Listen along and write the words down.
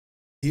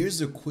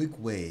Here's a quick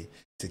way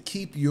to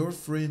keep your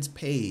friends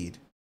paid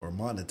or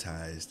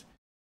monetized,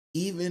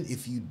 even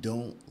if you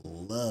don't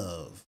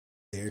love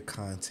their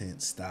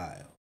content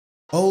style.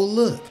 Oh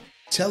look,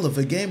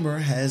 Chelliva Gamer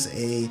has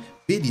a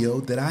video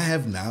that I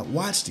have not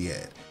watched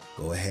yet.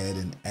 Go ahead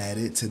and add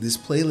it to this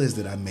playlist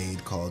that I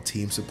made called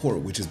Team Support,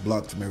 which is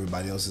blocked from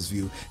everybody else's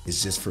view.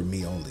 It's just for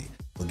me only.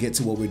 We'll get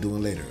to what we're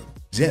doing later.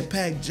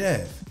 Jetpack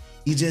Jeff,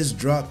 he just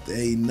dropped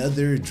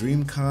another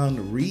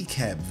DreamCon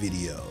recap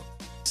video.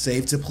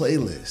 Save to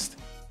playlist.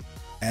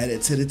 Add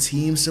it to the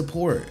Team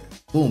Support.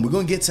 Boom, we're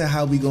gonna get to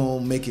how we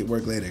gonna make it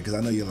work later, because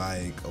I know you're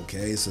like,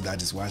 okay, so I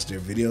just watch their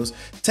videos.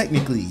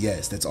 Technically,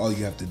 yes, that's all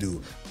you have to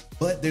do.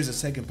 But there's a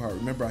second part.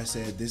 Remember I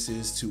said this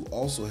is to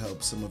also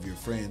help some of your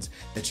friends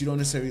that you don't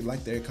necessarily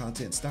like their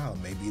content style.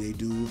 Maybe they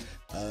do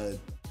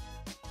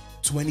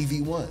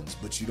 20v1s,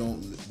 but you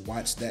don't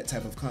watch that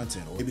type of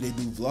content. Or maybe they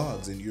do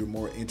vlogs and you're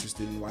more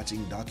interested in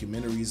watching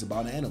documentaries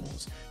about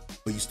animals,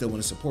 but you still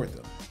want to support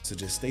them. So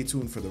just stay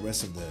tuned for the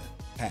rest of the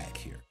pack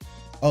here.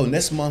 Oh,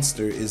 Nest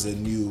Monster is a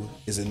new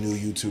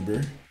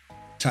YouTuber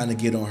trying to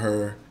get on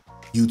her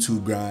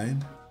YouTube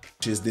grind.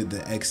 Just did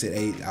the Exit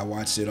 8. I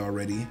watched it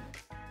already.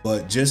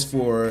 But just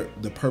for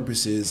the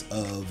purposes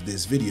of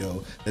this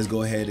video, let's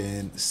go ahead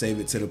and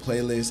save it to the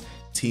playlist,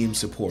 Team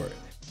Support.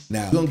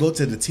 Now, we're gonna go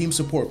to the Team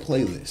Support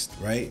playlist,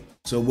 right?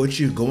 So what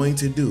you're going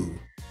to do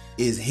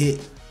is hit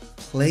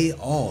play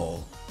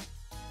all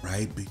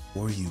right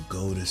before you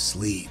go to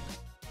sleep.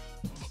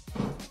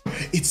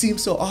 It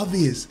seems so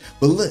obvious,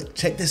 but look,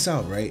 check this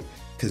out, right?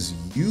 Because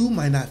you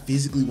might not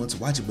physically want to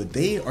watch it, but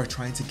they are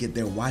trying to get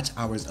their watch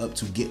hours up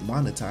to get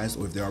monetized,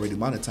 or if they're already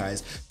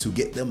monetized, to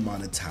get them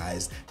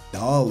monetized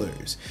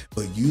dollars.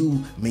 But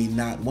you may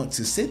not want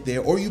to sit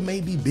there, or you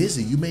may be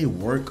busy. You may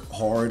work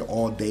hard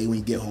all day. When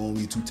you get home,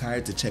 you're too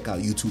tired to check out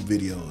YouTube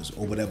videos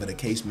or whatever the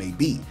case may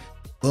be.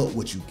 But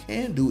what you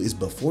can do is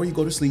before you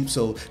go to sleep,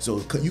 so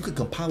you could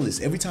compile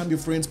this. Every time your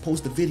friends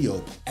post a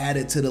video, add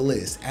it to the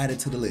list, add it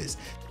to the list.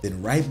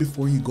 Then right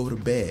before you go to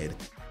bed,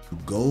 you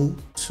go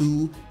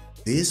to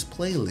this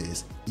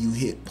playlist, you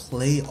hit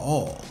play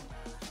all.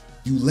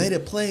 You let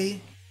it play,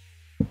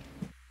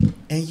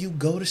 and you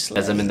go to sleep.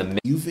 As I'm in the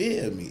You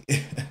feel me?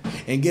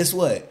 And guess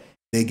what?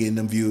 They getting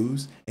them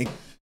views. And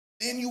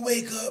then you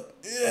wake up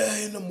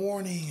in the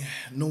morning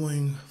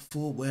knowing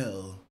full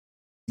well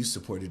you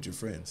supported your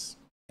friends.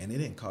 And it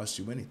didn't cost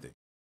you anything.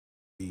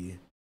 Be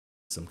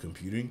some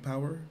computing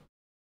power.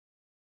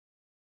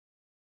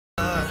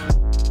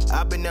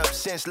 I've been up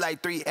since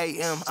like 3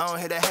 a.m. I don't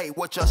hear the hate,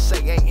 what y'all say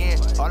ain't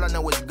in. All I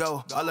know is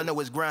go, all I know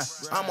is grind.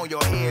 I'm on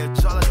your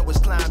head, all I know is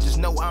climb, just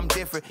know I'm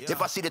different.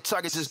 If I see the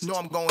target, just know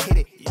I'm gonna hit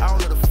it. I don't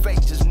know the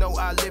fake, just know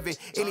I live it.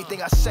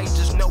 Anything I say,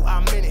 just know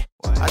I'm in it.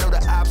 I know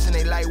the ops and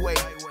they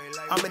lightweight.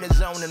 I'm in the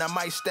zone and I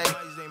might stay.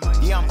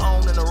 Yeah, I'm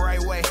on in the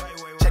right way.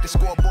 Check the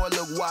scoreboard,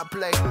 look what I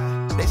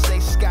play. They say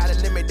sky the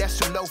limit, that's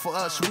too low for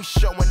us. We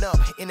showing up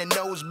in the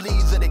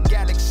nosebleeds of the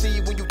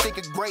galaxy. When you think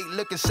of great,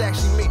 look, it's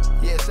actually me.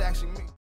 Yeah, it's actually me.